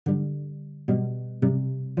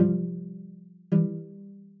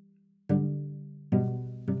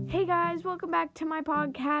guys, welcome back to my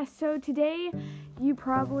podcast. So today, you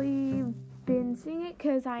probably been seeing it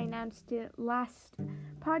because I announced it last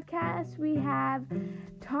podcast. We have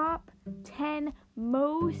top 10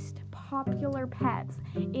 most popular pets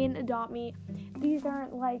in Adopt Me. These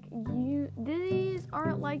aren't like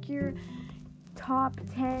your top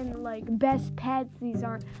 10 like best pets. These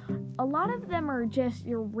aren't. A lot of them are just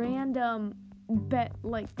your random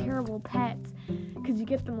terrible pets because you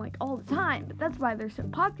get them like all the time, but that's why they're so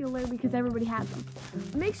popular, because everybody has them.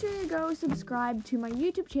 Make sure to go subscribe to my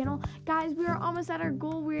YouTube channel, guys. We are almost at our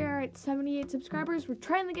goal. We are at 78 subscribers. We're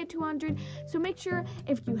trying to get 200, so make sure,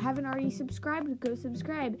 if you haven't already subscribed, go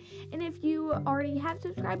subscribe. And if you already have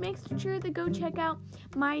subscribed, make sure to go check out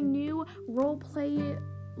my new role play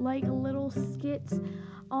like little skits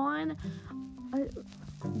on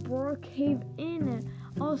Brookhaven.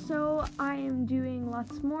 Also, I am doing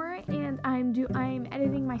lots more, and I am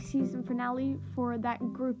editing my season finale for that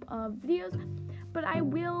group of videos. But I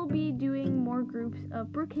will be doing more groups of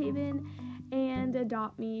Brookhaven and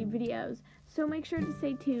Adopt Me videos, so make sure to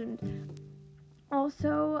stay tuned.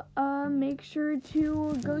 Also, make sure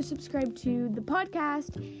to go subscribe to the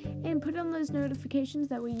podcast and put on those notifications.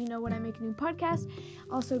 That way you know when I make a new podcast.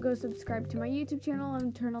 Also, go subscribe to my YouTube channel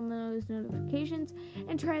and turn on those notifications.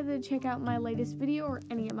 And try to check out my latest video or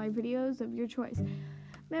any of my videos of your choice.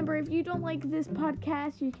 Remember, if you don't like this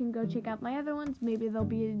podcast, you can go check out my other ones. Maybe they'll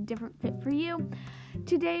be a different fit for you.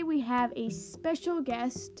 Today, we have a special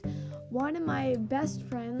guest, one of my best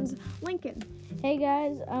friends, Lincoln. Hey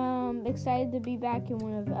guys, excited to be back in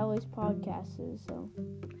one of Ellie's podcasts.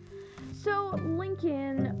 So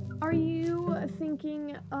Lincoln, are you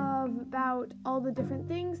thinking about all the different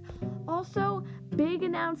things? Also, big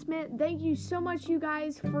announcement. Thank you so much, you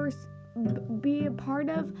guys, for be a part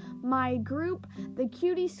of my group, the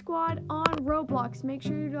Cutie Squad, on Roblox. Make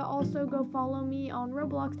sure to also go follow me on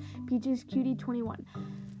Roblox, Peaches Cutie 21.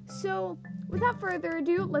 So, without further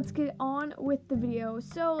ado, let's get on with the video.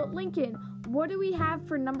 So, Lincoln, what do we have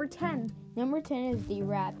for number 10? Number 10 is the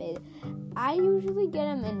rabbit. I usually get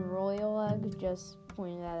them in royal eggs, just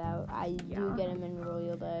pointing that out. I do get them in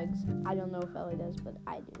royal eggs. I don't know if Ellie does, but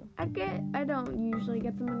I do. I don't usually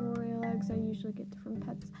get them in royal eggs. I usually get different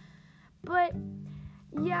pets. But,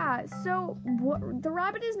 yeah, so the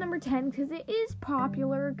rabbit is number 10 because it is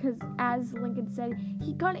popular, because, as Lincoln said,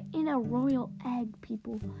 he got it in a royal egg,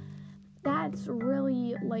 people. That's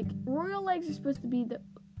really, royal eggs are supposed to be the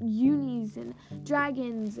unis and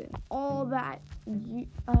dragons and all that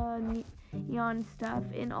neon stuff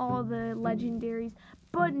and all the legendaries.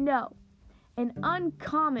 But no, an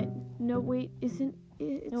uncommon. No, wait, isn't it?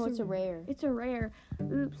 It's a rare. It's a rare.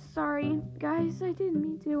 Oops, sorry, guys, I didn't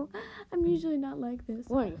mean to. I'm usually not like this.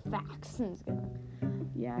 What are your facts?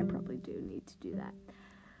 Yeah, I probably do need to do that.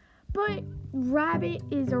 But rabbit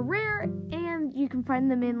is a rare, and you can find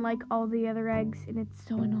them in all the other eggs, and it's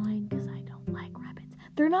so annoying because I don't like rabbits.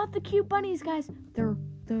 They're not the cute bunnies, guys. They're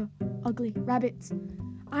the ugly rabbits.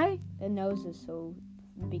 The nose is so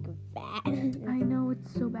big and fat. I know,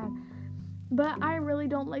 it's so bad. But I really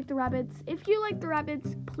don't like the rabbits. If you like the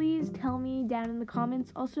rabbits, please tell me down in the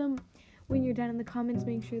comments. Also, when you're down in the comments,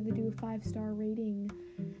 make sure to do a 5-star rating.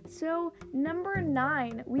 So, number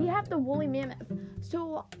 9, we have the woolly mammoth.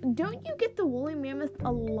 So, don't you get the woolly mammoth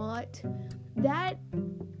a lot?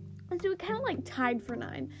 So it kind of tied for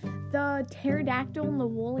 9. The pterodactyl and the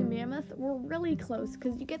woolly mammoth were really close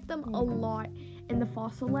because you get them a lot in the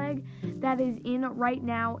fossil egg that is in right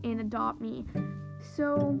now in Adopt Me.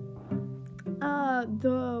 So,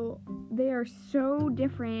 they are so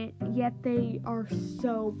different, yet they are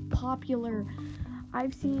so popular.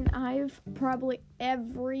 I've probably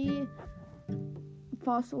every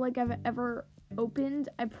fossil egg I've ever opened,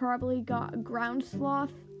 I probably got a ground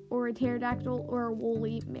sloth or a pterodactyl or a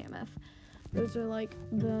woolly mammoth. Those are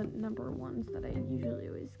the number ones that I usually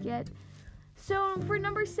always get. So for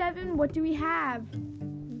number 7, what do we have?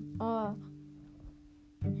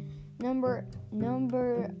 Number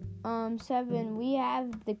 7, we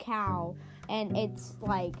have the cow, and it's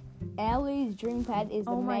Ellie's dream pet is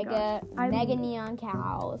the mega neon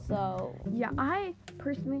cow. So yeah, I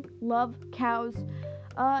personally love cows.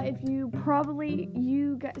 Some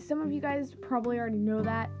of you guys probably already know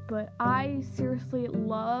that, but I seriously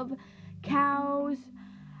love cows.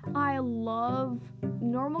 I love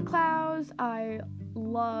normal cows. I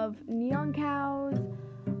love neon cows.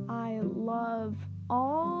 I love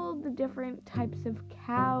all the different types of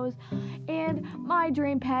cows. And my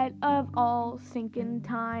dream pet of all sinking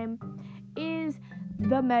time is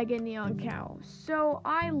the mega neon cow. So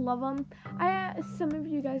I love them. Some of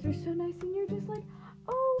you guys are so nice, and you're just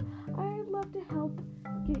oh, I'd love to help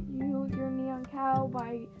get you your neon cow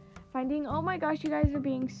by finding. Oh my gosh, you guys are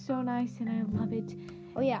being so nice, and I love it.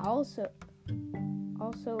 Oh yeah. Also,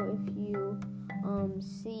 if you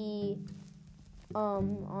see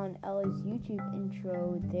on Ella's YouTube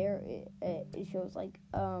intro, there it shows like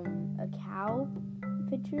a cow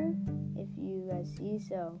picture. If you guys see,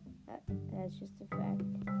 so that's just a fact.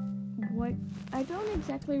 What? I don't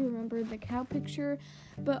exactly remember the cow picture,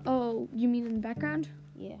 but oh, you mean in the background?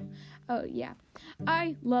 Yeah. Oh, yeah.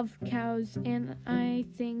 I love cows, and I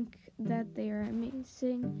think that they are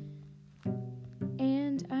amazing.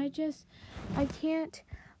 And I can't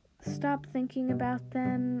stop thinking about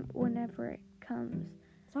them whenever it comes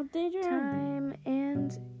Stop daydreaming. time.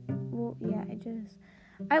 And, well, yeah,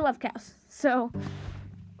 I love cows. So,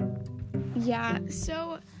 yeah.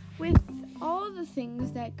 So, with all the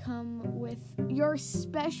things that come with your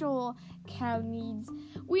special cow needs,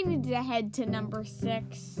 we need to head to number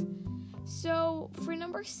 6. So for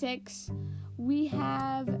number 6, we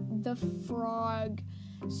have the frog.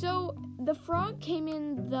 So the frog came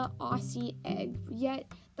in the Aussie egg, yet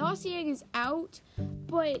the Aussie egg is out,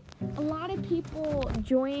 but a lot of people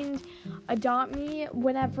joined Adopt Me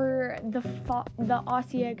whenever the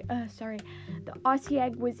Aussie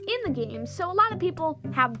egg was in the game. So a lot of people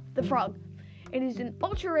have the frog. It is an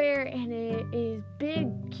ultra rare, and it is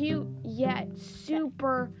big, cute, yet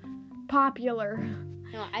super popular.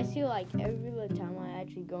 No, I see like every time I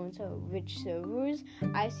actually go into rich servers,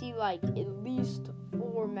 I see like at least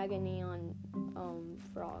 4 Mega Neon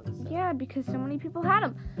frogs. So. Yeah, because so many people had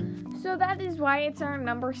them. So that is why it's our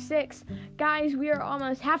number 6. Guys, we are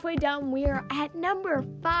almost halfway done. We are at number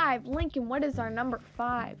 5. Lincoln, what is our number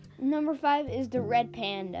 5? Number 5 is the red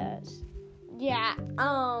pandas. Yeah,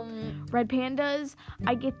 Red pandas,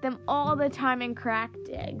 I get them all the time in cracked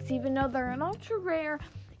eggs. Even though they're an ultra rare,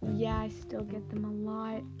 yeah, I still get them a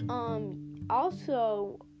lot.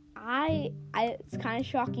 Also, it's kind of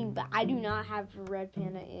shocking, but I do not have a red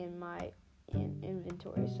panda in my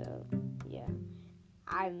inventory, so, yeah.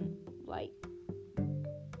 I'm, like,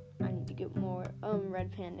 I need to get more,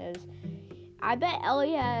 red pandas. I bet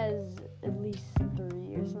Ellie has at least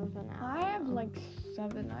 3 or something. I have, like,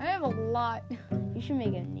 7. I have a lot. You should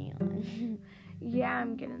make a neon. Yeah,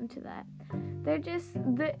 I'm getting to that. They're just,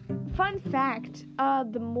 the fun fact,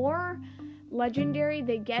 the more legendary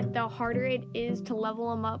they get, the harder it is to level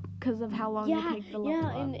them up because of how long it takes to level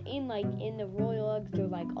up. In the royal eggs, they're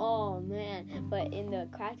like, oh man, but in the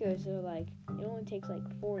crackers, they're like, it only takes like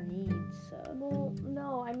 4 needs. So. Well,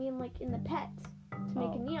 no, I mean like in the pets to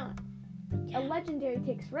make a neon. A legendary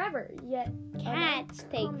takes forever, yet cats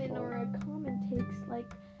take a common takes like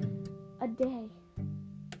a day.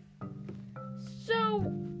 So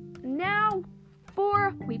now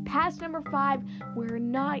we passed number 5. We're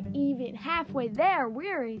not even halfway there.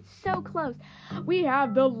 We're so close. We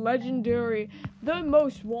have the legendary, the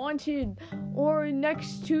most wanted, or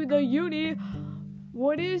next to the uni.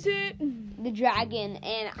 What is it? The dragon.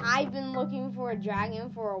 And I've been looking for a dragon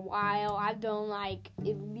for a while. I've done like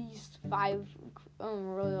at least 5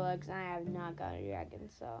 royal eggs, and I have not got a dragon,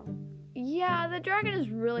 so. Yeah, the dragon is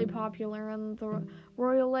really popular on the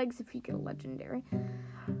royal eggs if you get a legendary.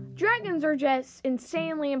 Dragons are just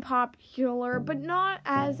insanely unpopular, but not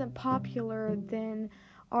as unpopular than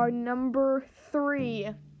our number 3.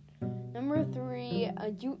 Number 3,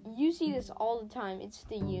 you see this all the time. It's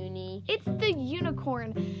the uni. It's the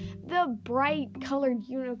unicorn, the bright colored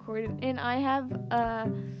unicorn, and I have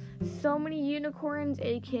so many unicorns,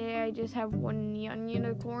 aka I just have 1 neon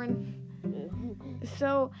unicorn.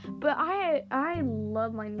 So, but I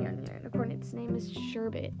love my neon unicorn. Its name is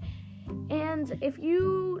Sherbet. And if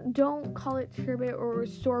you don't call it sherbet or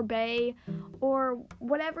sorbet or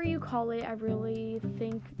whatever you call it, I really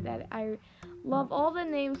think that I love all the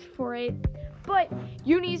names for it. But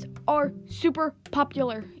unis are super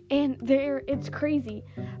popular and it's crazy.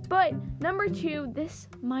 But number 2, this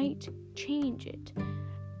might change it.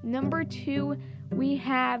 Number 2, we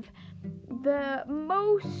have the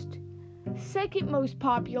second most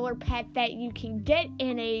popular pet that you can get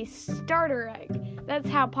in a starter egg. That's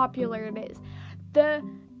how popular it is. The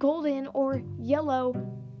golden or yellow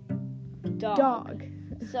dog.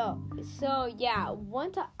 So yeah,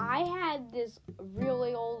 one time I had this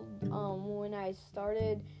really old, when I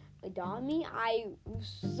started Adopt Me, I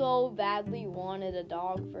so badly wanted a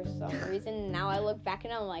dog for some reason. Now I look back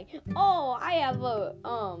and I'm like, oh, I have a,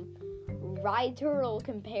 rye turtle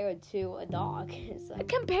compared to a dog. So.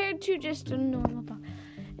 Compared to just a normal dog.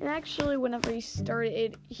 And actually, whenever he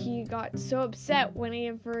started, he got so upset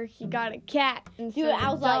whenever he got a cat instead of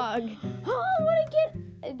a dog. Like, oh, I want to get...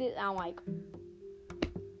 And I'm like,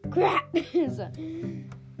 crap. So,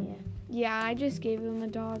 yeah, I just gave him a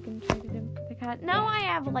dog and traded him for the cat. cat. Now I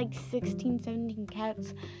have like 16, 17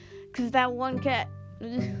 cats because that one cat.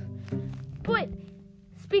 But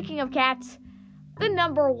speaking of cats, the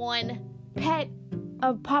number one pet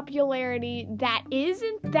of popularity that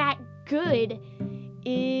isn't that good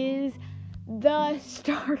is the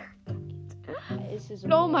starter.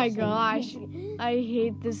 Oh my gosh. I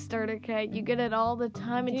hate this starter cat. You get it all the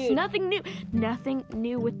time. It's nothing new. Nothing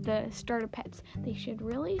new with the starter pets. They should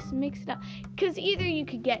really mix it up. Because either you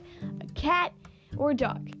could get a cat or a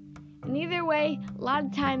dog. And either way, a lot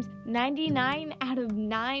of times, 99 out of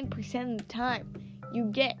 9% of the time, you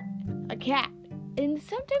get a cat. And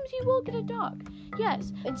sometimes you will get a dog.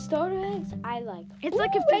 Yes. And starter eggs, I like. It's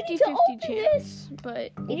like a 50-50 chance.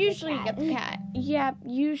 But usually you get the cat. Yeah,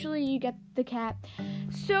 usually you get the cat.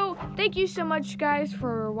 So, thank you so much, guys,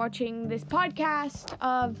 for watching this podcast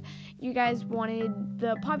of you guys wanted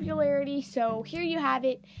the popularity. So, here you have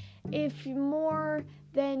it. If more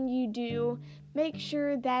than you do, make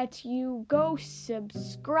sure that you go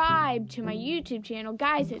subscribe to my YouTube channel.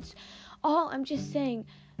 Guys, it's all, I'm just saying,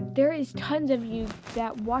 there is tons of you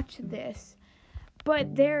that watch this,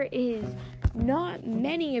 but there is not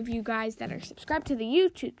many of you guys that are subscribed to the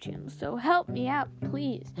YouTube channel. So help me out,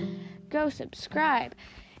 please. Go subscribe.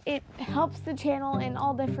 It helps the channel in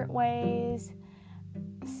all different ways.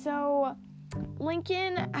 So,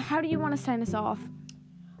 Lincoln, how do you want to sign us off?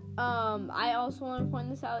 I also want to point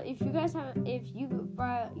this out. If you guys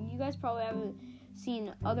probably haven't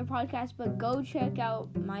seen other podcasts, but go check out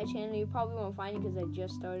my channel. You probably won't find it because I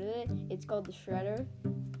just started it. It's called The Shredder.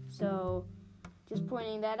 So, just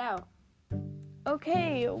pointing that out.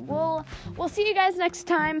 Okay, we'll see you guys next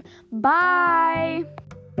time. Bye.